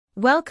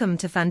Welcome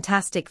to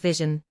Fantastic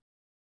Vision.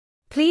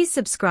 Please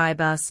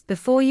subscribe us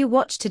before you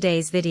watch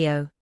today's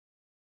video.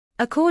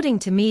 According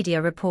to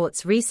media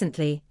reports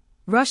recently,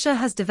 Russia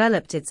has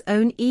developed its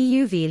own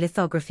EUV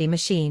lithography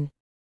machine.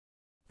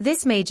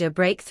 This major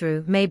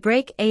breakthrough may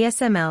break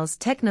ASML's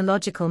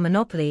technological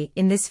monopoly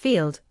in this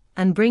field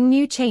and bring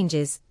new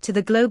changes to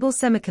the global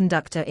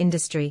semiconductor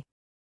industry.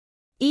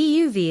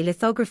 EUV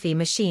lithography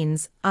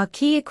machines are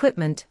key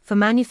equipment for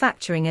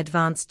manufacturing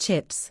advanced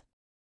chips.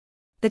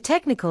 The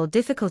technical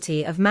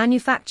difficulty of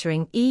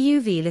manufacturing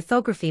EUV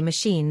lithography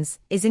machines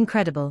is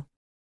incredible.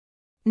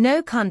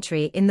 No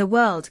country in the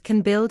world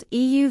can build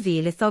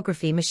EUV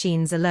lithography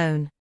machines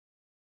alone.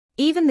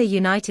 Even the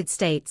United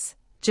States,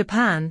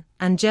 Japan,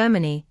 and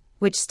Germany,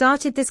 which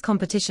started this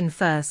competition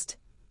first,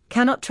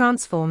 cannot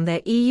transform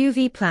their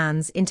EUV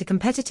plans into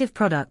competitive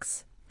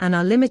products and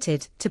are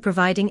limited to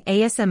providing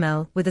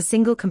ASML with a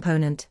single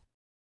component.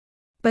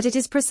 But it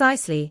is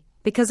precisely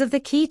because of the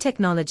key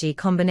technology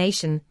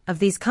combination of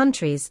these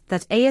countries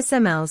that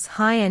ASML's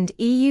high-end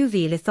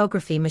EUV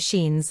lithography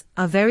machines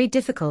are very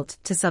difficult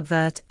to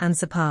subvert and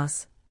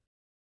surpass.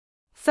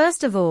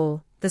 First of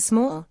all, the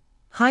small,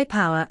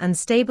 high-power and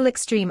stable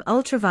extreme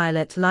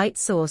ultraviolet light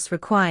source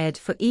required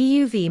for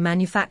EUV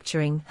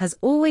manufacturing has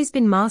always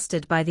been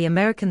mastered by the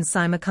American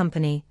smic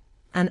company,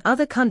 and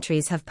other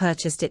countries have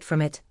purchased it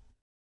from it.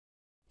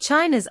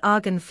 China's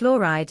argon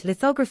fluoride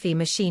lithography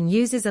machine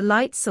uses a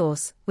light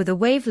source with a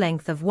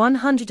wavelength of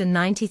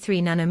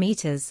 193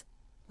 nanometers,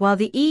 while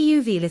the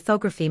EUV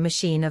lithography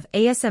machine of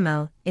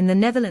ASML in the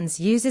Netherlands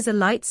uses a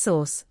light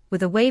source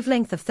with a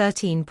wavelength of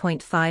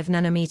 13.5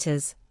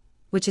 nanometers,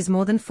 which is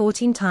more than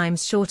 14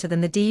 times shorter than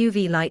the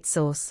DUV light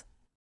source.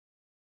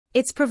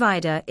 Its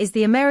provider is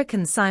the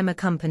American smic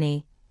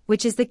company,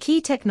 which is the key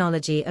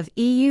technology of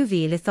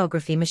EUV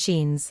lithography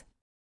machines.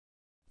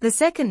 The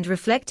second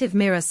reflective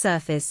mirror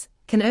surface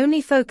can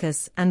only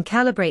focus and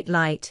calibrate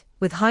light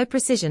with high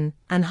precision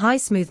and high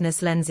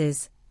smoothness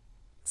lenses,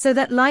 so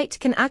that light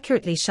can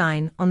accurately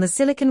shine on the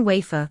silicon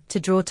wafer to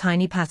draw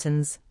tiny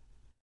patterns.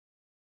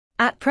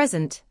 At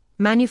present,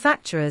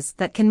 manufacturers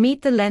that can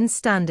meet the lens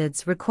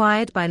standards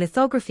required by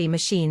lithography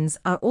machines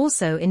are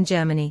also in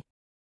Germany.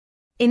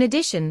 In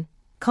addition,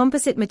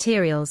 composite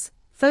materials,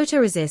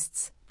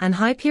 photoresists, and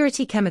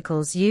high-purity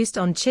chemicals used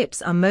on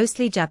chips are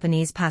mostly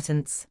Japanese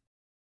patents.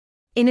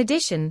 In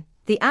addition,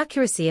 the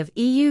accuracy of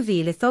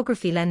EUV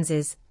lithography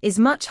lenses is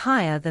much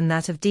higher than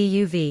that of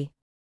DUV.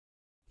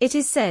 It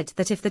is said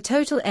that if the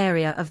total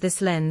area of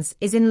this lens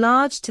is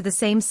enlarged to the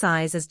same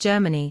size as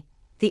Germany,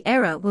 the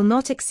error will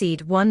not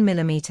exceed 1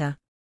 mm.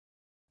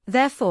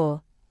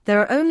 Therefore,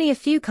 there are only a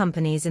few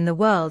companies in the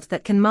world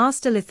that can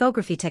master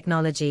lithography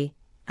technology,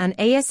 and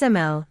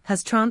ASML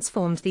has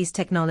transformed these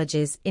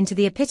technologies into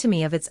the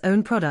epitome of its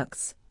own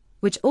products,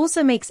 which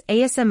also makes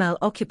ASML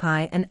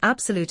occupy an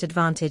absolute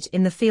advantage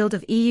in the field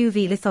of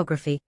EUV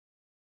lithography.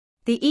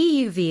 The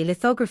EUV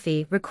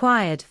lithography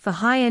required for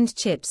high-end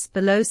chips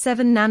below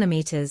 7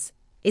 nanometers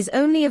is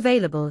only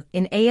available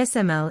in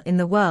ASML in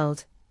the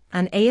world,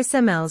 and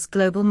ASML's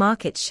global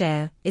market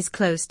share is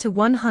close to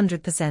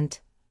 100%.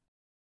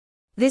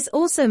 This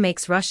also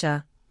makes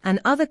Russia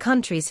and other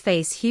countries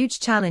face huge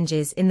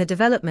challenges in the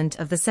development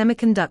of the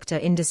semiconductor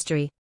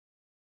industry.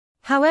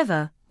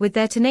 However, with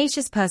their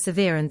tenacious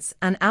perseverance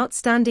and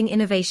outstanding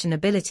innovation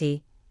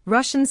ability,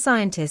 Russian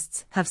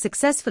scientists have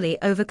successfully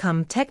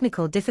overcome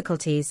technical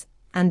difficulties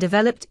and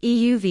developed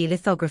EUV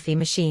lithography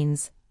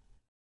machines.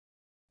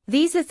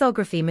 These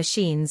lithography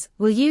machines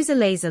will use a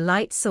laser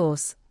light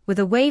source with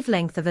a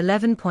wavelength of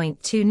 11.2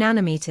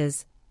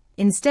 nanometers,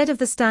 instead of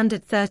the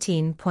standard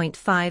 13.5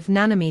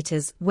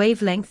 nanometers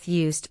wavelength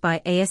used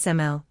by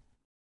ASML.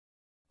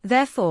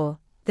 Therefore,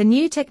 the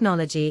new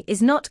technology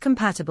is not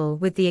compatible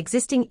with the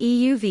existing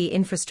EUV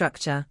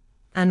infrastructure,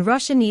 and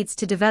Russia needs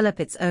to develop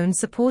its own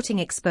supporting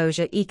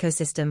exposure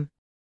ecosystem.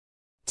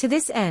 To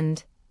this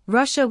end,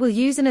 Russia will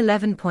use an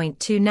 11.2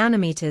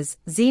 nanometers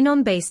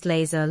xenon-based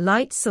laser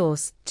light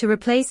source to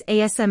replace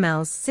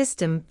ASML's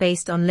system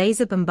based on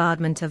laser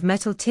bombardment of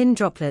metal tin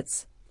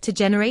droplets to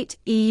generate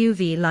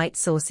EUV light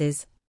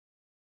sources.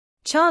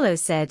 Charlo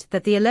said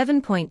that the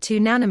 11.2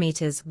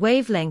 nanometers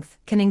wavelength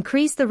can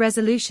increase the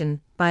resolution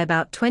by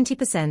about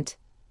 20%,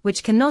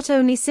 which can not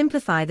only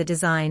simplify the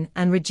design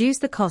and reduce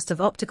the cost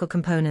of optical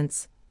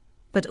components,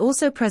 but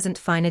also present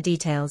finer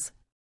details.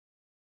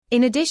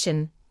 In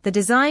addition, the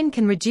design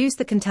can reduce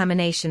the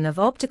contamination of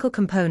optical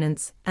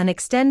components and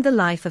extend the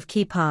life of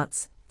key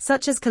parts,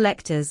 such as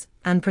collectors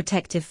and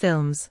protective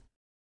films.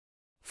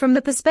 From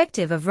the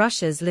perspective of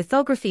Russia's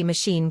lithography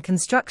machine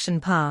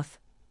construction path,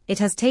 it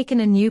has taken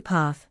a new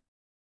path.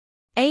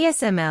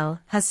 ASML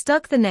has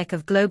stuck the neck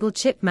of global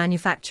chip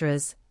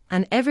manufacturers,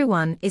 and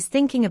everyone is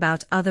thinking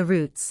about other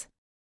routes.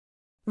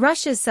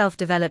 Russia's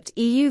self-developed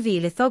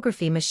EUV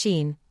lithography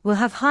machine will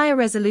have higher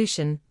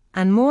resolution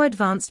and more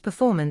advanced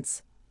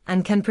performance,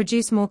 and can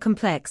produce more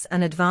complex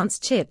and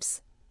advanced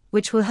chips,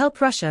 which will help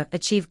Russia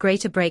achieve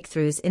greater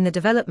breakthroughs in the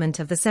development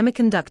of the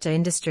semiconductor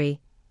industry,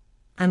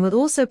 and will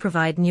also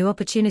provide new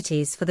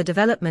opportunities for the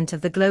development of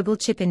the global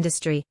chip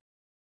industry.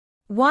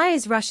 Why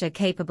is Russia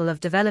capable of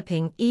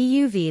developing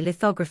EUV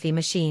lithography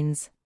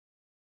machines?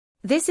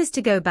 This is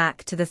to go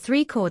back to the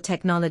three core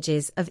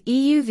technologies of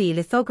EUV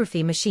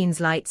lithography machines: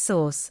 light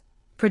source,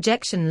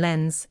 projection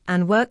lens,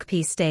 and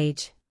workpiece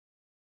stage.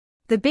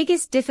 The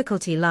biggest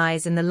difficulty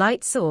lies in the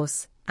light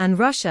source, and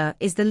Russia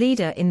is the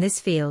leader in this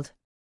field.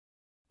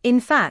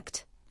 In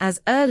fact,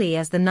 as early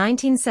as the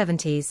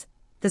 1970s,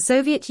 the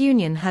Soviet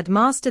Union had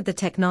mastered the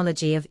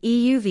technology of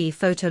EUV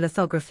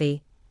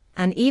photolithography,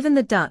 and even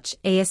the Dutch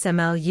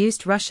ASML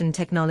used Russian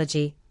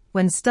technology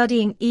when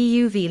studying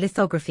EUV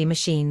lithography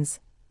machines.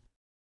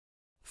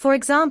 For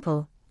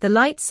example, the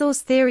light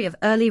source theory of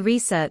early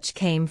research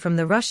came from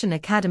the Russian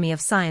Academy of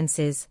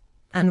Sciences,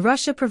 and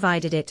Russia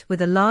provided it with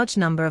a large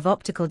number of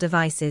optical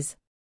devices.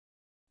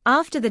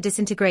 After the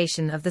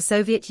disintegration of the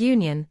Soviet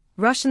Union,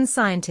 Russian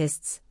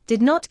scientists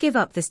did not give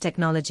up this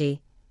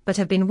technology, but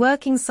have been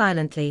working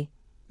silently,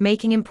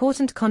 making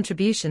important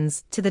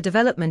contributions to the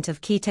development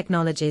of key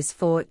technologies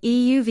for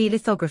EUV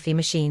lithography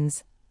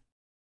machines.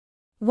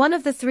 One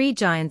of the three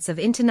giants of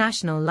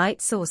international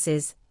light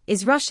sources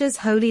is Russia's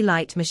Holy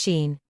Light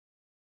machine.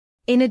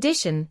 In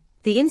addition,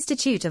 the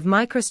Institute of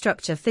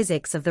Microstructure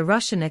Physics of the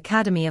Russian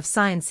Academy of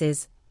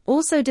Sciences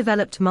also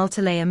developed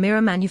multilayer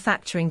mirror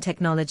manufacturing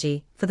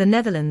technology for the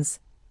Netherlands,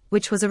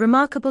 which was a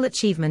remarkable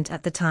achievement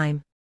at the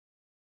time.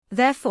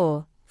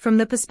 Therefore, from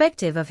the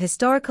perspective of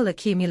historical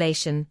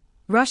accumulation,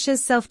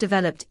 Russia's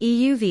self-developed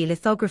EUV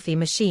lithography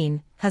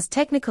machine has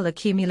technical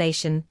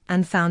accumulation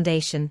and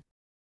foundation.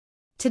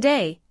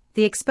 Today,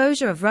 the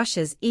exposure of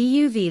Russia's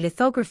EUV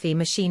lithography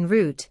machine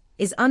route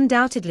is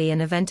undoubtedly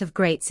an event of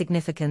great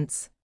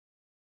significance.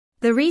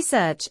 The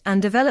research and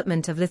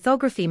development of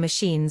lithography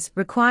machines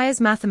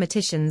requires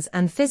mathematicians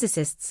and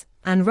physicists,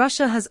 and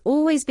Russia has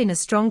always been a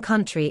strong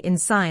country in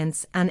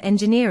science and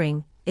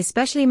engineering,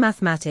 especially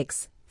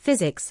mathematics,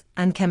 physics,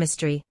 and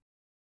chemistry.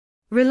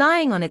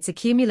 Relying on its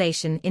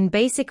accumulation in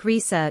basic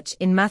research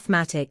in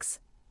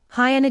mathematics,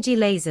 high-energy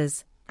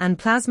lasers, and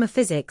plasma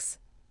physics,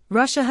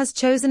 Russia has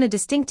chosen a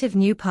distinctive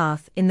new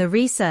path in the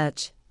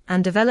research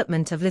and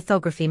development of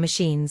lithography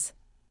machines.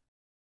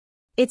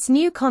 Its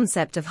new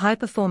concept of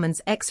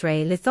high-performance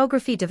X-ray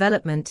lithography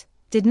development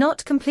did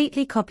not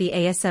completely copy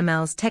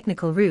ASML's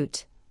technical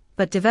route,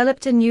 but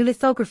developed a new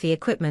lithography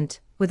equipment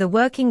with a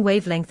working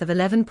wavelength of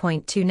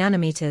 11.2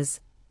 nanometers,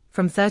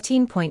 from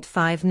 13.5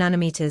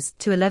 nanometers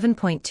to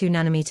 11.2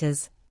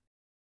 nanometers.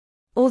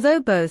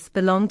 Although both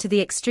belong to the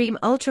extreme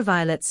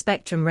ultraviolet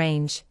spectrum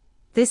range,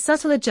 this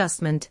subtle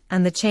adjustment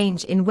and the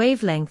change in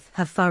wavelength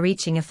have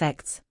far-reaching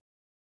effects.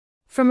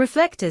 From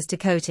reflectors to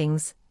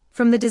coatings,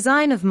 from the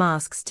design of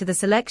masks to the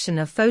selection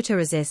of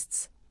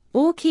photoresists,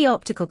 all key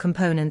optical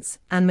components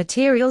and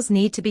materials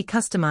need to be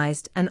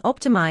customized and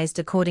optimized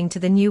according to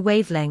the new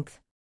wavelength.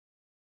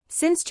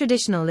 Since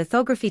traditional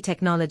lithography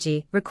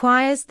technology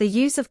requires the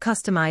use of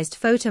customized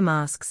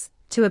photomasks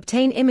to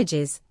obtain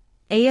images,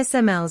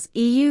 ASML's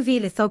EUV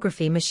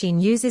lithography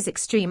machine uses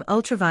extreme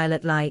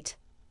ultraviolet light,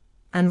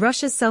 and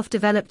Russia's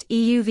self-developed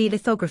EUV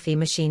lithography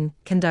machine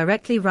can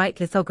directly write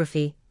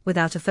lithography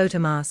without a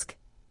photomask.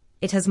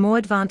 It has more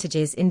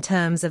advantages in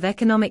terms of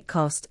economic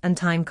cost and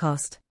time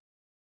cost.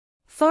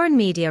 Foreign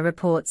media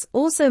reports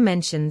also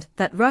mentioned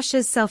that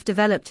Russia's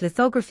self-developed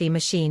lithography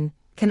machine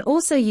can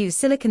also use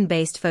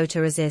silicon-based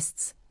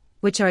photoresists,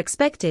 which are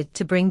expected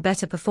to bring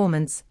better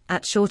performance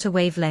at shorter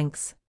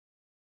wavelengths.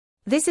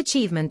 This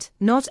achievement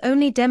not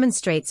only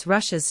demonstrates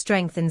Russia's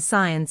strength in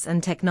science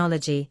and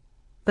technology,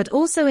 but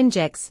also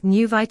injects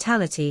new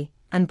vitality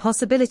and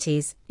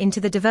possibilities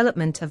into the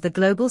development of the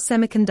global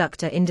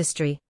semiconductor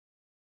industry.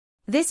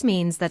 This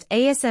means that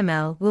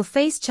ASML will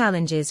face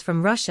challenges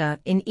from Russia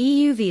in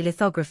EUV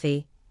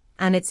lithography,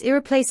 and its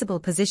irreplaceable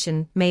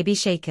position may be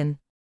shaken.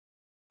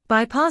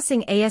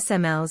 Bypassing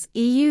ASML's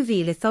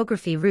EUV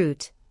lithography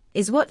route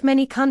is what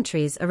many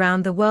countries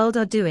around the world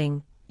are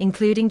doing,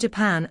 including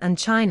Japan and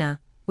China,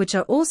 which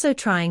are also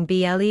trying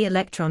BLE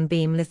electron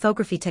beam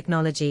lithography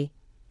technology,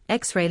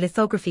 X-ray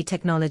lithography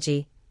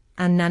technology,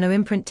 and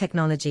nanoimprint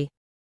technology.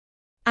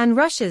 And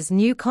Russia's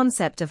new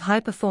concept of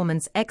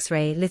high-performance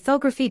X-ray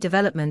lithography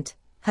development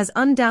has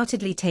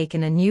undoubtedly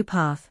taken a new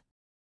path.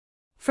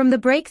 From the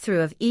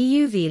breakthrough of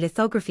EUV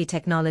lithography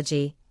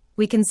technology,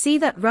 we can see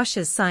that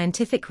Russia's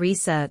scientific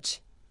research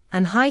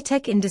and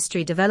high-tech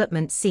industry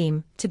development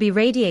seem to be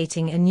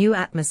radiating a new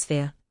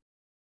atmosphere.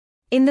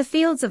 In the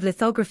fields of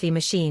lithography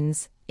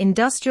machines,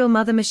 industrial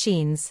mother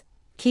machines,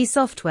 key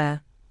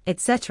software,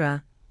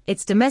 etc.,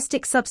 its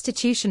domestic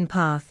substitution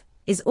path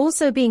is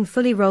also being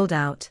fully rolled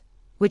out,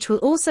 which will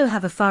also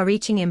have a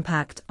far-reaching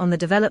impact on the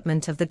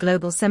development of the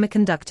global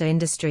semiconductor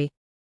industry.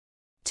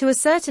 To a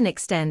certain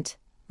extent,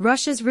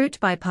 Russia's route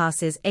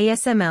bypasses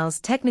ASML's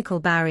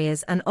technical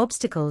barriers and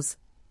obstacles,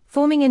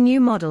 forming a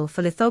new model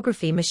for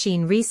lithography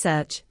machine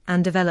research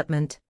and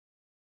development.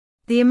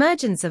 The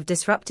emergence of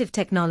disruptive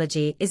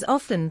technology is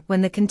often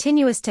when the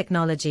continuous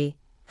technology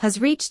has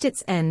reached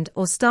its end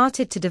or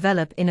started to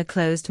develop in a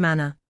closed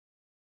manner.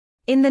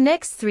 In the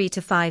next 3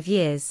 to 5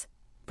 years,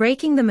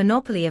 breaking the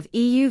monopoly of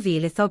EUV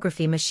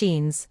lithography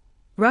machines,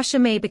 Russia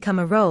may become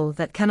a role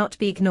that cannot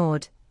be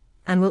ignored,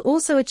 and will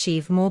also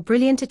achieve more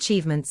brilliant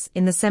achievements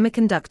in the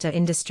semiconductor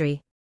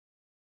industry.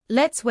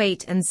 Let's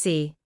wait and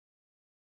see.